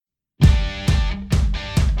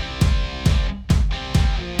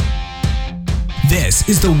This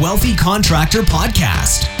is the Wealthy Contractor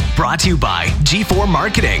Podcast, brought to you by G4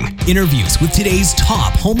 Marketing. Interviews with today's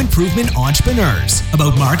top home improvement entrepreneurs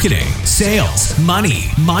about marketing, sales, money,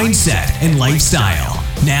 mindset, and lifestyle.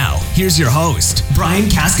 Now, here's your host, Brian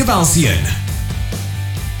Kaskavalciyan.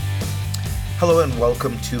 Hello and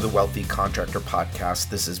welcome to the Wealthy Contractor Podcast.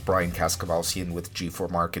 This is Brian Kaskavalciyan with G4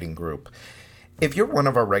 Marketing Group. If you're one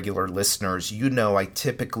of our regular listeners, you know I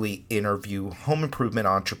typically interview home improvement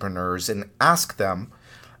entrepreneurs and ask them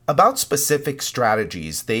about specific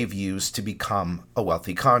strategies they've used to become a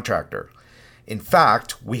wealthy contractor. In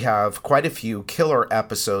fact, we have quite a few killer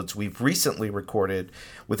episodes we've recently recorded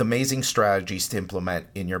with amazing strategies to implement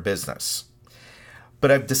in your business. But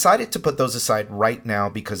I've decided to put those aside right now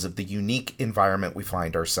because of the unique environment we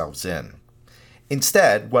find ourselves in.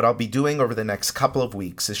 Instead, what I'll be doing over the next couple of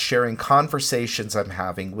weeks is sharing conversations I'm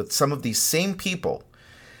having with some of these same people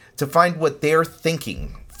to find what they're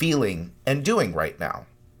thinking, feeling, and doing right now.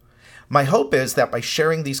 My hope is that by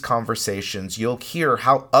sharing these conversations, you'll hear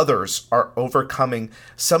how others are overcoming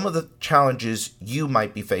some of the challenges you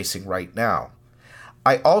might be facing right now.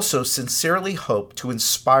 I also sincerely hope to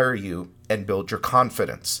inspire you and build your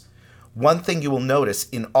confidence. One thing you will notice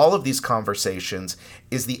in all of these conversations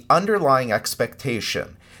is the underlying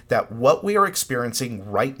expectation that what we are experiencing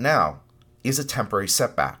right now is a temporary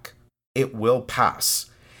setback. It will pass,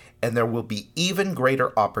 and there will be even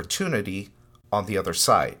greater opportunity on the other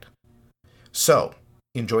side. So,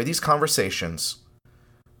 enjoy these conversations.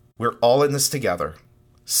 We're all in this together.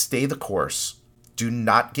 Stay the course. Do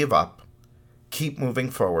not give up. Keep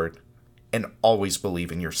moving forward, and always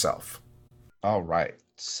believe in yourself. All right.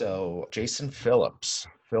 So, Jason Phillips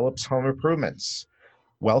Home Improvements.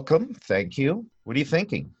 Welcome. Thank you. What are you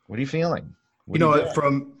thinking? What are you feeling?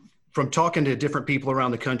 From talking to different people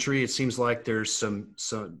around the country, it seems like there's some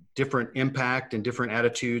different impact and different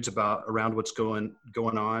attitudes around what's going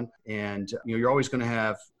on. And you're always going to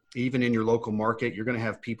have, even in your local market, you're going to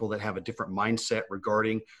have people that have a different mindset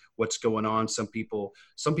regarding what's going on. Some people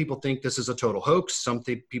think this is a total hoax. Some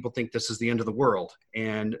people think this is the end of the world.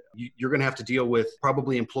 And you're going to have to deal with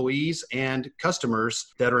probably employees and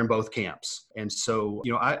customers that are in both camps. And so,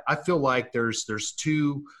 I feel like there's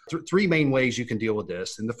three main ways you can deal with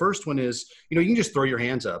this. And the first one is, you can just throw your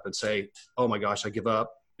hands up and say, oh my gosh, I give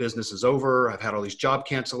up. Business is over. I've had all these job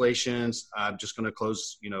cancellations. I'm just going to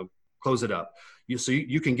close it up. So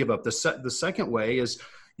you can give up. The second way is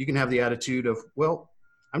you can have the attitude of, well,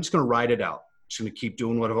 I'm just going to ride it out. I'm just going to keep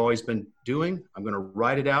doing what I've always been doing. I'm going to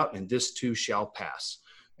ride it out, and this too shall pass.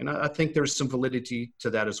 And I think there's some validity to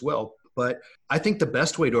that as well. But I think the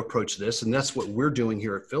best way to approach this, and that's what we're doing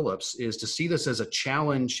here at Phillips, is to see this as a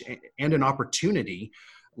challenge and an opportunity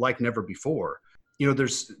like never before.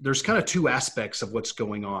 There's kind of two aspects of what's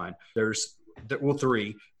going on.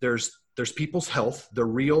 Three. There's people's health, the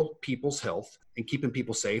real people's health, and keeping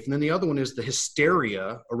people safe. And then the other one is the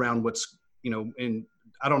hysteria around what's, and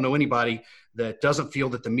I don't know anybody that doesn't feel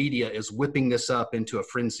that the media is whipping this up into a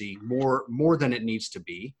frenzy more than it needs to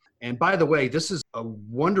be. And by the way, this is a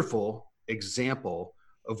wonderful example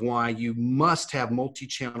of why you must have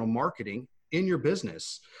multi-channel marketing in your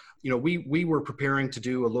business. We were preparing to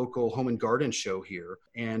do a local home and garden show here,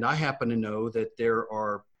 and I happen to know that there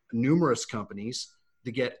are numerous companies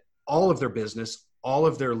that get all of their business, all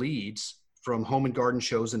of their leads from home and garden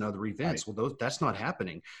shows and other events. Right. Well, that's not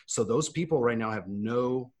happening. So those people right now have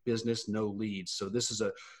no business, no leads. So this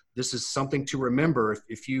is something to remember.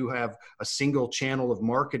 If you have a single channel of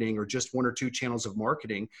marketing or just one or two channels of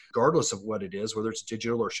marketing, regardless of what it is, whether it's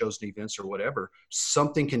digital or shows and events or whatever,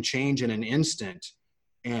 something can change in an instant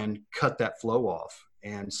and cut that flow off.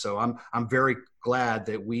 And so I'm very glad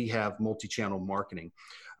that we have multi-channel marketing.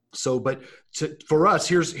 So, but for us,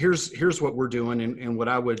 here's what we're doing, and what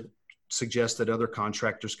I would suggest that other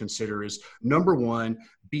contractors consider is, number one,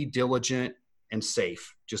 be diligent and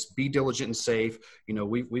safe. Just be diligent and safe.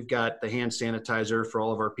 We've got the hand sanitizer for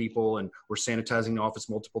all of our people, and we're sanitizing the office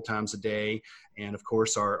multiple times a day. And of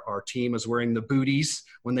course, our team is wearing the booties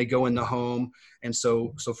when they go in the home. And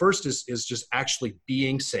so first is just actually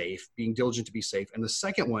being safe, being diligent to be safe. And the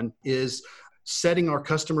second one is setting our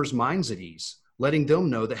customers' minds at ease, letting them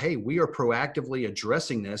know that, hey, we are proactively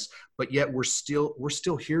addressing this, but yet we're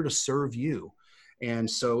still here to serve you. And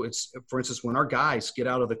so it's, for instance, when our guys get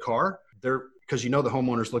out of the car, because the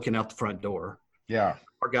homeowner's looking out the front door. Yeah.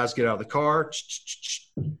 Our guys get out of the car,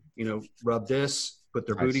 rub this, put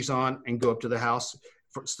their booties on, and go up to the house.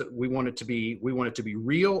 We want it to be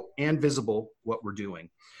real and visible what we're doing.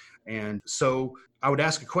 And so I would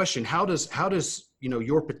ask a question: how does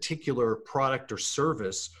your particular product or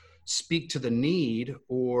service speak to the need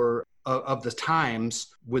or of the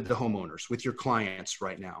times with the homeowners, with your clients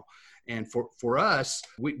right now. And for us,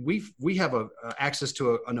 we have access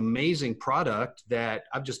to an amazing product that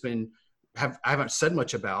I haven't said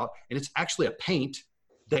much about, and it's actually a paint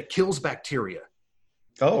that kills bacteria.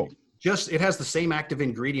 Oh, It has the same active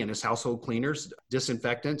ingredient as household cleaners,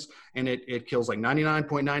 disinfectants, and it kills like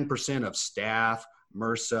 99.9% of staph,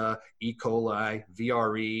 MRSA, E. coli,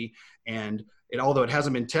 VRE, and although it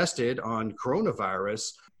hasn't been tested on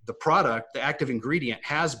coronavirus, the product, the active ingredient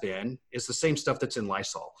is the same stuff that's in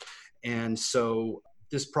Lysol. And so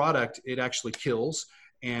this product, it actually kills.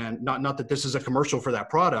 And not that this is a commercial for that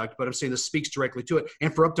product, but I'm saying this speaks directly to it.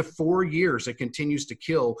 And for up to 4 years, it continues to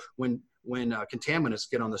kill when contaminants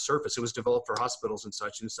get on the surface. It was developed for hospitals and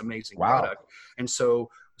such, and it's an amazing product. And so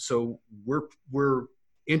we're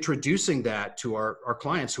introducing that to our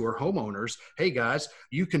clients who are homeowners. Hey guys,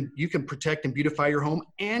 you can protect and beautify your home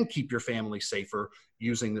and keep your family safer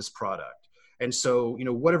using this product. And so,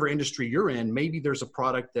 whatever industry you're in, maybe there's a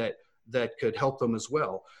product that could help them as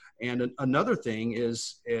well. And another thing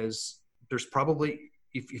is there's probably,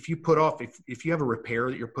 if you have a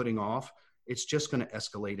repair that you're putting off, it's just going to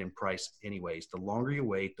escalate in price anyways. The longer you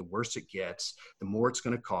wait, the worse it gets, the more it's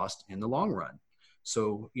going to cost in the long run.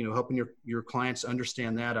 So, helping your clients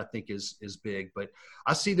understand that, I think is big. But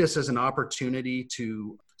I see this as an opportunity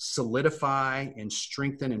to solidify and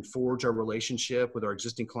strengthen and forge our relationship with our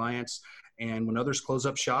existing clients. And when others close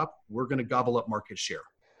up shop, we're going to gobble up market share.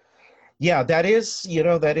 Yeah, that is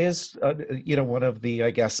one of the,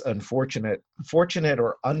 I guess, fortunate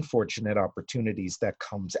or unfortunate opportunities that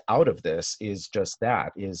comes out of this is just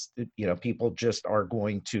that, people just are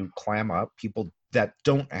going to clam up, people that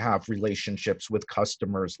don't have relationships with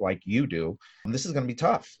customers like you do. And this is going to be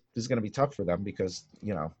tough. This is going to be tough for them because,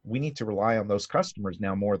 we need to rely on those customers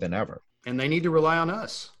now more than ever. And they need to rely on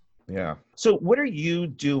us. Yeah. So what are you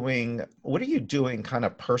doing kind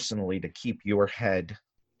of personally to keep your head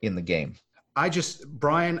in the game?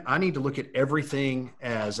 Brian, I need to look at everything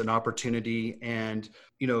as an opportunity. And,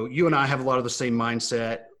 you and I have a lot of the same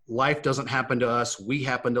mindset. Life doesn't happen to us. We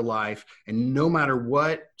happen to life. And no matter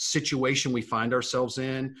what situation we find ourselves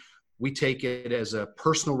in, we take it as a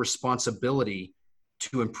personal responsibility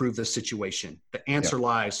to improve the situation. The answer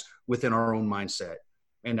lies within our own mindset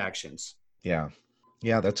and actions. Yeah.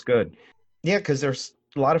 Yeah, that's good. Yeah, because there's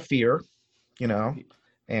a lot of fear,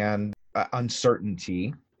 and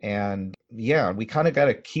uncertainty. And we kind of got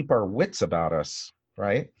to keep our wits about us,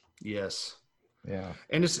 right? Yes. Yeah.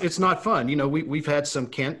 And it's not fun. We've had some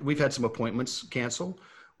appointments cancel.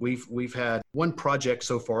 We've had one project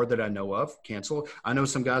so far that I know of cancel. I know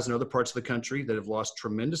some guys in other parts of the country that have lost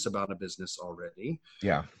tremendous amount of business already.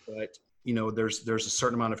 Yeah. But there's a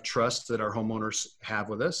certain amount of trust that our homeowners have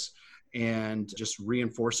with us, and just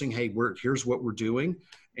reinforcing, hey, here's what we're doing,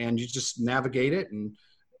 and you just navigate it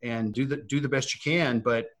and do the best you can.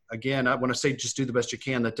 But again, when I say just do the best you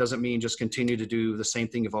can, that doesn't mean just continue to do the same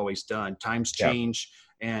thing you've always done. Times change,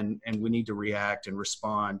 and we need to react and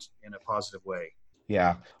respond in a positive way.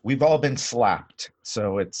 Yeah, we've all been slapped,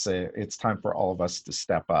 so it's time for all of us to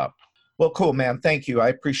step up. Well, cool, man. Thank you. I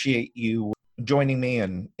appreciate you joining me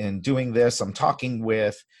and doing this. I'm talking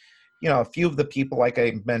with a few of the people, like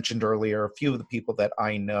I mentioned earlier, a few of the people that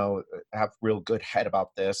I know have real good head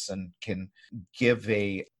about this and can give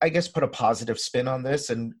put a positive spin on this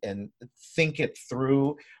and think it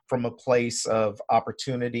through from a place of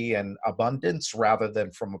opportunity and abundance rather than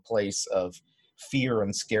from a place of fear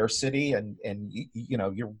and scarcity. And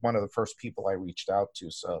you're one of the first people I reached out to.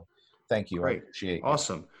 So thank you. Great. I appreciate it.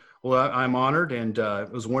 Awesome. Well, I'm honored, and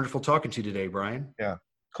it was wonderful talking to you today, Brian. Yeah,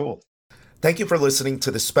 cool. Thank you for listening to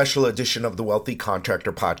this special edition of the Wealthy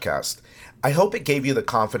Contractor Podcast. I hope it gave you the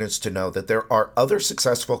confidence to know that there are other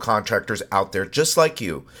successful contractors out there just like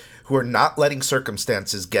you who are not letting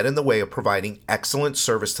circumstances get in the way of providing excellent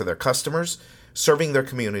service to their customers, serving their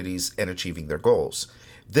communities, and achieving their goals.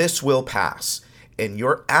 This will pass, and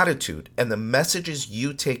your attitude and the messages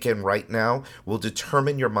you take in right now will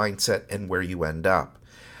determine your mindset and where you end up.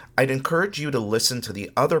 I'd encourage you to listen to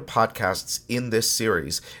the other podcasts in this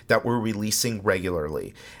series that we're releasing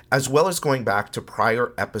regularly, as well as going back to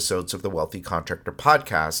prior episodes of the Wealthy Contractor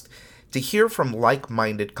Podcast to hear from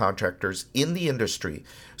like-minded contractors in the industry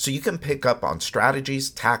so you can pick up on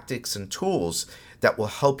strategies, tactics, and tools that will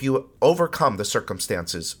help you overcome the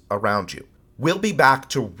circumstances around you. We'll be back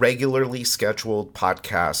to regularly scheduled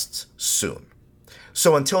podcasts soon.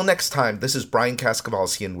 So until next time, this is Brian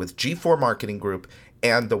Kaskavalsian with G4 Marketing Group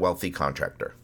and The Wealthy Contractor.